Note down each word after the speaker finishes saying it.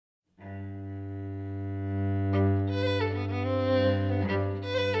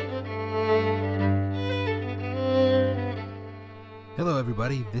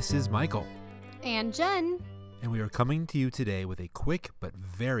everybody. This is Michael. And Jen. And we are coming to you today with a quick but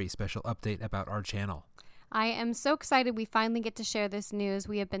very special update about our channel. I am so excited we finally get to share this news.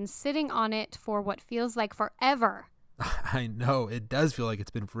 We have been sitting on it for what feels like forever. I know, it does feel like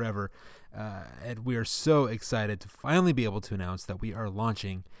it's been forever. And we are so excited to finally be able to announce that we are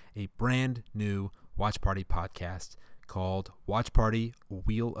launching a brand new Watch Party podcast called Watch Party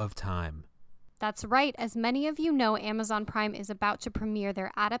Wheel of Time. That's right. As many of you know, Amazon Prime is about to premiere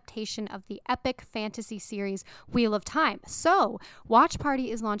their adaptation of the epic fantasy series Wheel of Time. So, Watch Party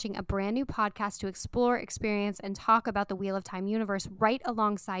is launching a brand new podcast to explore, experience, and talk about the Wheel of Time universe right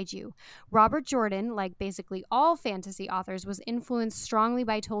alongside you. Robert Jordan, like basically all fantasy authors, was influenced strongly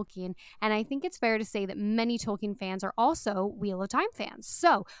by Tolkien, and I think it's fair to say that many Tolkien fans are also Wheel of Time fans.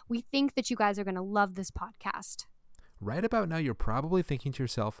 So, we think that you guys are going to love this podcast. Right about now, you're probably thinking to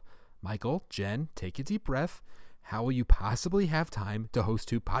yourself, Michael, Jen, take a deep breath. How will you possibly have time to host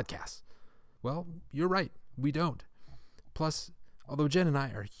two podcasts? Well, you're right. We don't. Plus, although Jen and I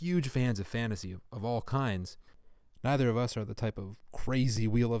are huge fans of fantasy of all kinds, neither of us are the type of crazy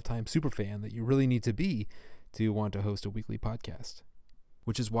Wheel of Time superfan that you really need to be to want to host a weekly podcast.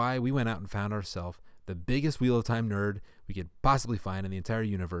 Which is why we went out and found ourselves the biggest Wheel of Time nerd we could possibly find in the entire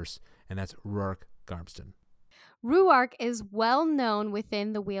universe, and that's Ruark Garbston. Ruark is well known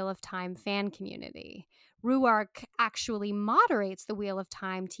within the Wheel of Time fan community. Ruark actually moderates the Wheel of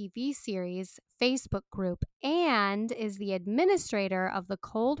Time TV series Facebook group and is the administrator of the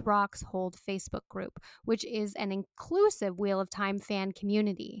Cold Rocks Hold Facebook group, which is an inclusive Wheel of Time fan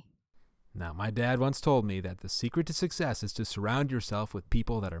community. Now, my dad once told me that the secret to success is to surround yourself with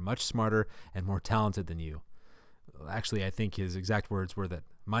people that are much smarter and more talented than you. Actually, I think his exact words were that,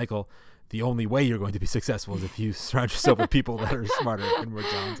 Michael, the only way you're going to be successful is if you surround yourself with people that are smarter and more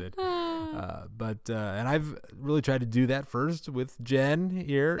talented. And I've really tried to do that first with Jen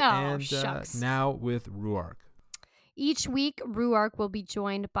here and now with Ruark. Each week, Ruark will be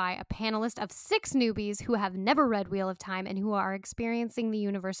joined by a panelist of 6 newbies who have never read Wheel of Time and who are experiencing the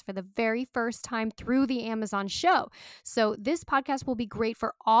universe for the very first time through the Amazon show. So this podcast will be great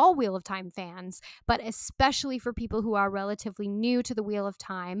for all Wheel of Time fans, but especially for people who are relatively new to the Wheel of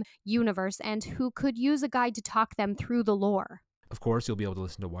Time universe and who could use a guide to talk them through the lore. Of course, you'll be able to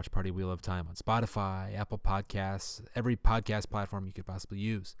listen to Watch Party Wheel of Time on Spotify, Apple Podcasts, every podcast platform you could possibly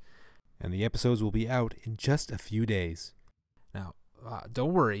use. And the episodes will be out in just a few days. Now,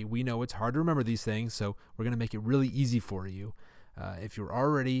 don't worry, we know it's hard to remember these things, so we're going to make it really easy for you. If you're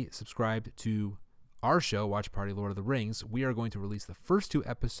already subscribed to our show, Watch Party Lord of the Rings, we are going to release the first 2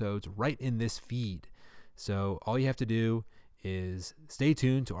 episodes right in this feed. So all you have to do is stay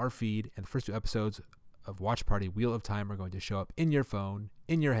tuned to our feed, and the first 2 episodes of Watch Party Wheel of Time are going to show up in your phone,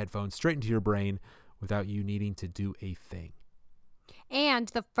 in your headphones, straight into your brain without you needing to do a thing. And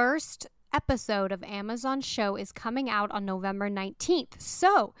the first episode of Amazon show is coming out on November 19th.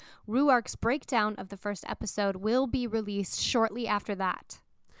 So, Ruark's breakdown of the first episode will be released shortly after that.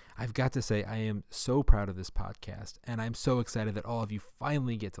 I've got to say, I am so proud of this podcast, and I'm so excited that all of you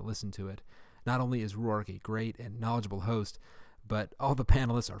finally get to listen to it. Not only is Ruark a great and knowledgeable host, but all the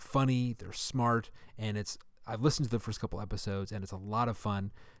panelists are funny, they're smart, and I've listened to the first couple episodes, and it's a lot of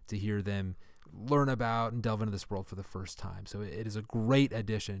fun to hear them learn about and delve into this world for the first time. So it is a great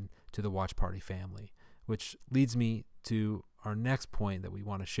addition to the Watch Party family, which leads me to our next point that we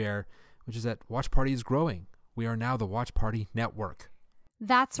want to share, which is that Watch Party is growing. We are now the Watch Party Network.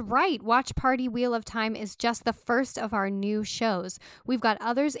 That's right. Watch Party Wheel of Time is just the first of our new shows. We've got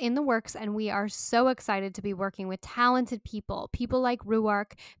others in the works, and we are so excited to be working with talented people like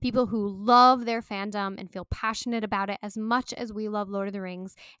Ruark, people who love their fandom and feel passionate about it as much as we love Lord of the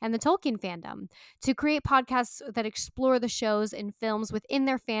Rings and the Tolkien fandom. To create podcasts that explore the shows and films within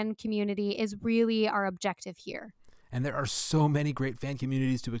their fan community is really our objective here. And there are so many great fan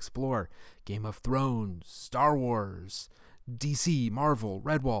communities to explore. Game of Thrones, Star Wars, DC, Marvel,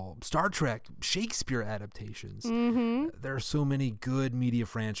 Redwall, Star Trek, Shakespeare adaptations. There are so many good media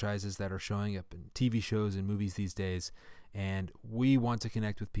franchises that are showing up in TV shows and movies these days, and we want to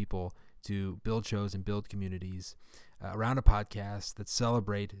connect with people to build shows and build communities around a podcast that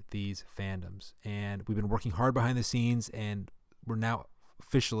celebrate these fandoms. And we've been working hard behind the scenes, and we're now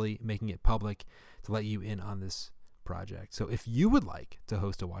officially making it public to let you in on this project. So if you would like to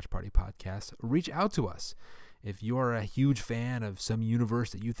host a Watch Party podcast, reach out to us. If you are a huge fan of some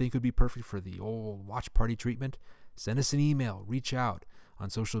universe that you think would be perfect for the old Watch Party treatment, send us an email, reach out on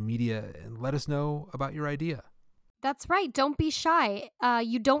social media, and let us know about your idea. That's right. Don't be shy.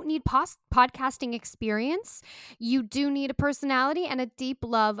 You don't need podcasting experience. You do need a personality and a deep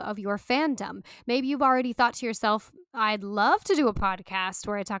love of your fandom. Maybe you've already thought to yourself, I'd love to do a podcast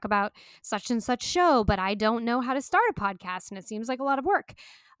where I talk about such and such show, but I don't know how to start a podcast and it seems like a lot of work.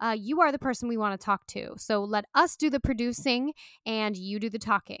 You are the person we want to talk to. So let us do the producing and you do the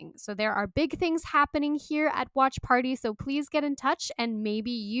talking. So there are big things happening here at Watch Party. So please get in touch and maybe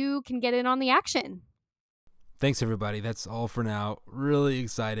you can get in on the action. Thanks, everybody. That's all for now. Really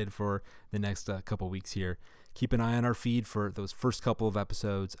excited for the next couple weeks here. Keep an eye on our feed for those first couple of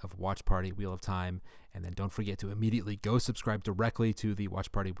episodes of Watch Party Wheel of Time. And then don't forget to immediately go subscribe directly to the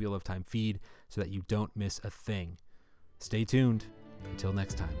Watch Party Wheel of Time feed so that you don't miss a thing. Stay tuned. Until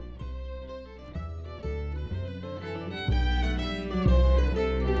next time.